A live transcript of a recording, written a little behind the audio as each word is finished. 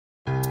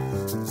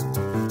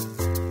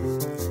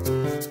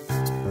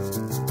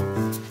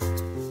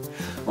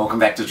Welcome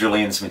back to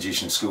Julian's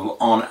Magician School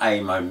on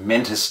a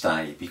momentous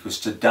day, because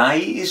today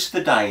is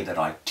the day that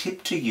I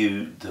tip to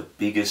you the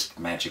biggest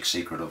magic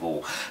secret of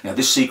all. Now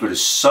this secret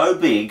is so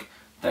big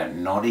that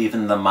not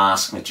even the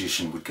masked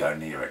magician would go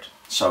near it.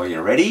 So are you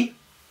ready?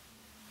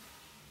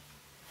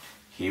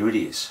 Here it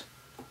is.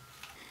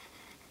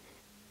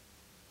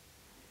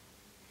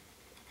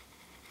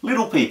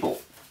 Little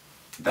people.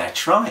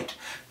 That's right.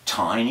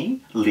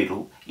 Tiny,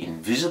 little,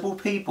 invisible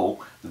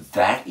people.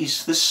 That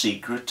is the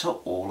secret to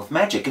all of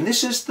magic. And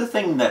this is the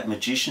thing that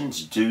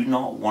magicians do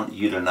not want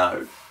you to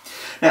know.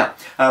 Now,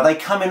 they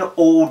come in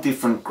all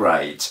different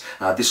grades.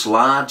 This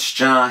large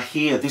jar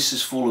here, this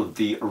is full of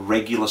the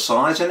regular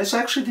size, and it's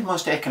actually the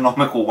most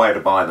economical way to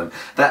buy them.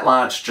 That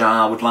large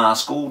jar would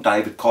last all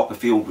David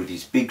Copperfield with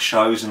his big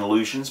shows and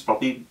illusions,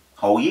 probably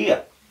a whole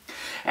year.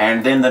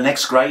 And then the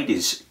next grade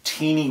is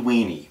teeny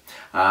weeny.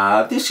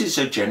 This is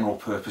a general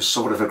purpose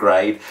sort of a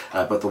grade,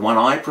 but the one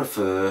I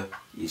prefer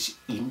is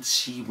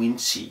incy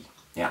wincy.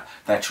 Now,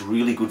 that's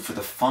really good for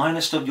the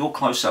finest of your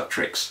close-up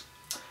tricks.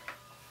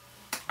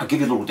 I'll give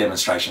you a little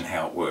demonstration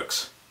how it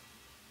works.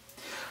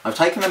 I've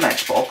taken a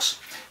matchbox,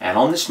 and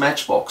on this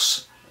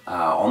matchbox,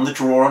 on the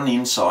drawer on the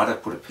inside,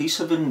 I've put a piece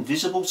of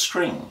invisible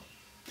string,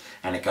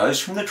 and it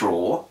goes from the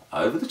drawer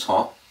over the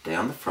top,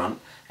 down the front,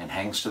 and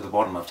hangs to the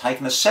bottom. I've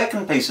taken a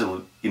second piece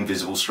of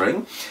invisible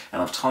string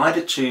and I've tied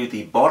it to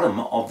the bottom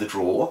of the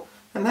drawer,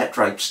 and that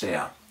drapes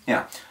down.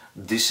 Now,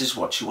 this is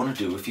what you want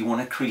to do if you want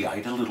to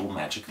create a little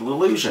magical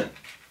illusion.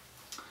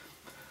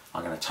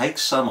 I'm going to take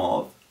some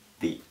of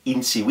the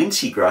incy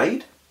wincy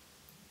grade,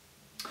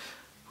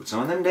 put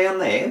some of them down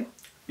there.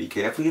 Be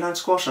careful you don't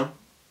squash them.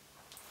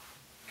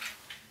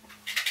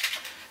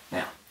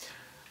 Now,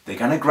 they're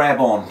going to grab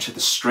on to the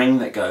string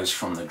that goes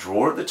from the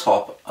drawer at the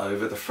top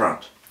over the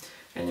front.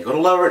 And you've got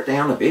to lower it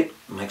down a bit,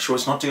 make sure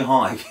it's not too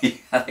high.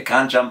 They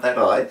can't jump that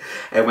high.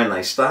 And when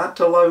they start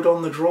to load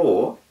on the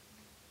drawer,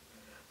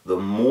 the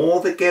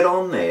more that get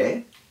on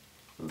there,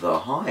 the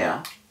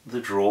higher the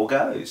drawer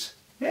goes.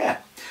 Yeah.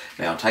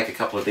 Now I'll take a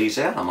couple of these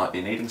out. I might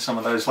be needing some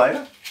of those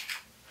later.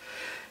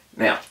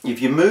 Now,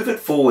 if you move it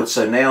forward,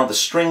 so now the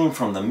string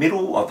from the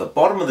middle of the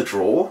bottom of the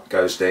drawer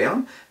goes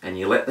down, and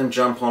you let them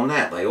jump on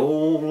that. They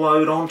all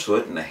load onto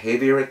it, and the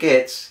heavier it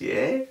gets,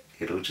 yeah,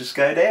 it'll just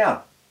go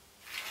down.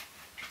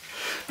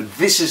 But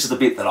this is the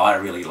bit that I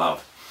really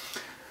love.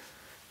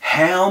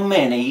 How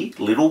many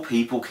little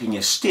people can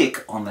you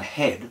stick on the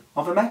head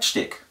of a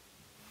matchstick?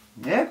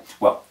 Yeah?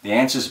 Well, the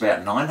answer is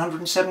about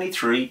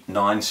 973,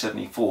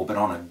 974, but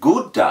on a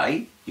good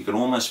day, you can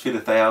almost fit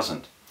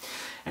 1,000.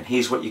 And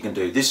here's what you can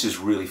do. This is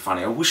really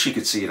funny. I wish you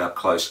could see it up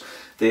close.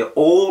 They're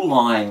all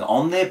lying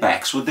on their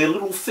backs with their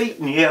little feet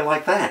in the air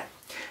like that.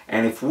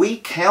 And if we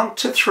count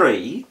to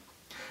 3,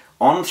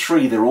 on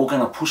 3, they're all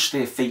going to push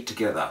their feet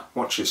together.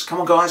 Watch this.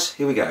 Come on, guys.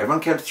 Here we go.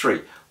 Everyone count to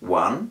 3.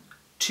 1,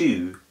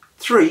 2,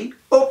 3.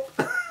 Oh!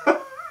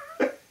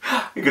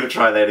 We're going to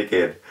try that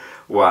again.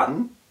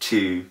 1,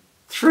 2,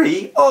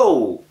 3.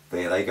 Oh!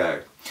 There they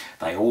go.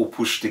 They all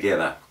push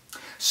together.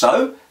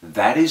 So,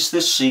 that is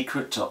the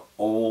secret to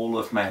all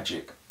of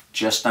magic.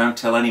 Just don't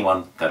tell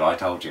anyone that I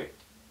told you.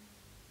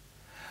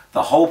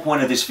 The whole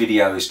point of this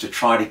video is to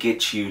try to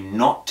get you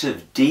not to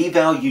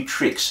devalue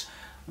tricks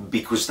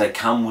because they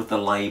come with the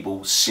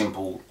label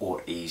simple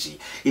or easy.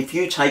 If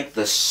you take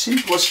the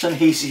simplest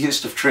and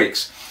easiest of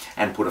tricks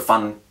and put a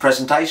fun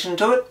presentation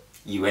to it,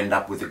 you end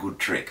up with a good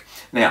trick.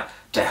 Now,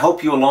 to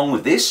help you along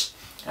with this,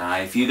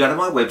 if you go to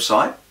my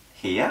website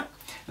here,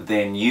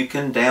 then you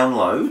can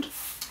download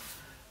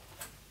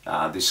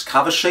this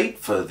cover sheet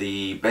for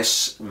the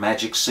best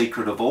magic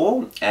secret of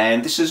all,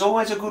 and this is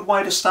always a good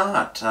way to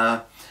start.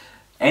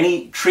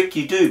 Any trick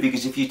you do,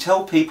 because if you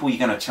tell people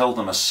you're going to tell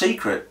them a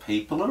secret,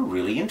 people are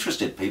really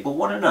interested. People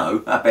want to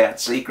know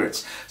about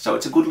secrets. So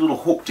it's a good little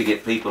hook to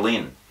get people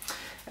in.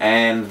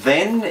 And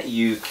then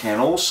you can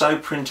also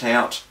print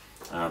out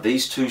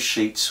these 2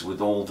 sheets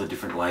with all the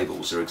different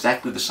labels. They're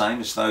exactly the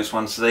same as those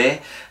ones there.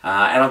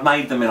 And I've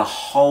made them in a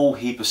whole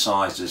heap of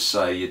sizes,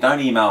 so you don't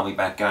email me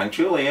back going,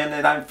 Julian,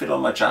 they don't fit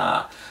on my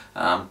jar.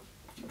 I'm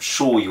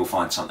sure you'll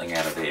find something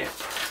out of there.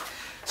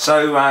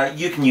 So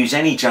you can use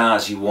any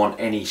jars you want,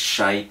 any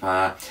shape,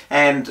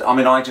 and I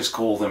mean I just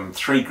call them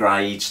 3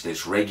 grades.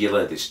 There's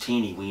regular, there's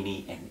teeny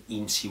weeny and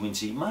incy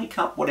wincy. Make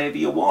up whatever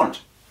you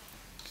want.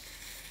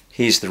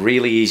 Here's the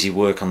really easy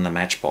work on the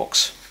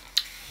matchbox.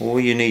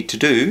 All you need to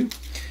do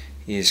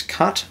is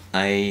cut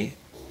a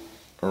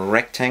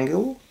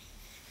rectangle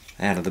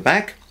out of the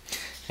back,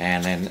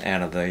 and then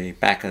out of the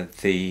back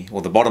of the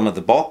bottom of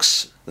the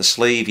box, the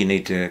sleeve, you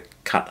need to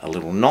cut a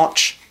little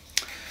notch.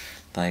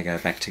 They go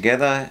back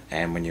together,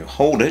 and when you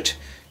hold it,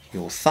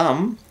 your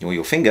thumb or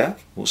your finger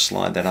will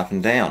slide that up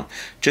and down.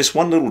 Just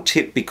one little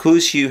tip,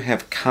 because you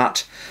have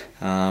cut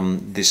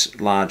this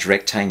large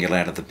rectangle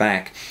out of the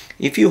back,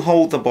 if you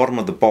hold the bottom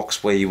of the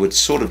box where you would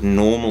sort of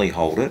normally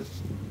hold it,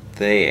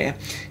 there,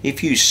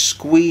 if you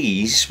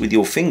squeeze with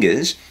your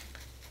fingers,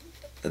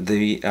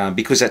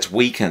 because that's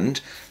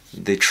weakened,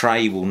 the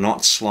tray will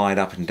not slide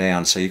up and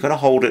down. So you've got to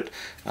hold it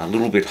a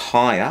little bit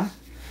higher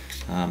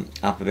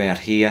up about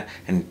here,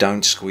 and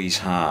don't squeeze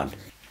hard.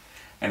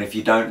 And if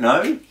you don't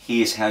know,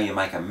 here's how you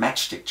make a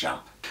matchstick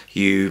jump.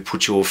 You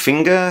put your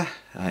finger,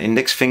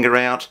 index finger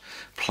out,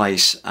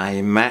 place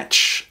a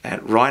match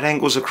at right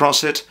angles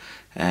across it,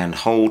 and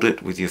hold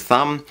it with your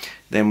thumb.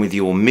 Then with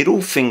your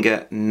middle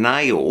finger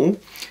nail,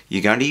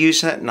 you're going to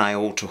use that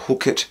nail to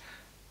hook it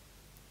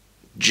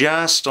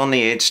just on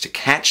the edge to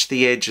catch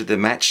the edge of the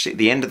matchstick,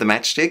 the end of the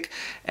matchstick,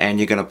 and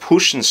you're going to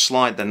push and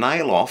slide the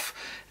nail off.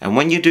 And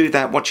when you do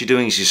that, what you're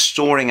doing is you're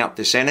storing up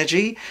this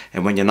energy,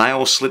 and when your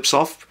nail slips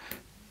off,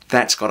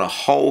 that's got a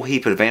whole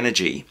heap of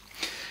energy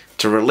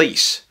to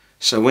release.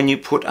 So when you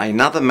put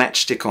another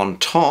matchstick on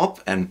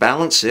top and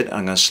balance it,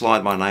 I'm going to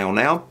slide my nail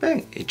now,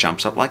 bang, it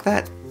jumps up like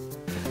that.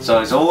 So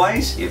as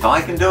always, if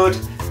I can do it,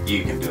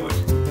 you can do it.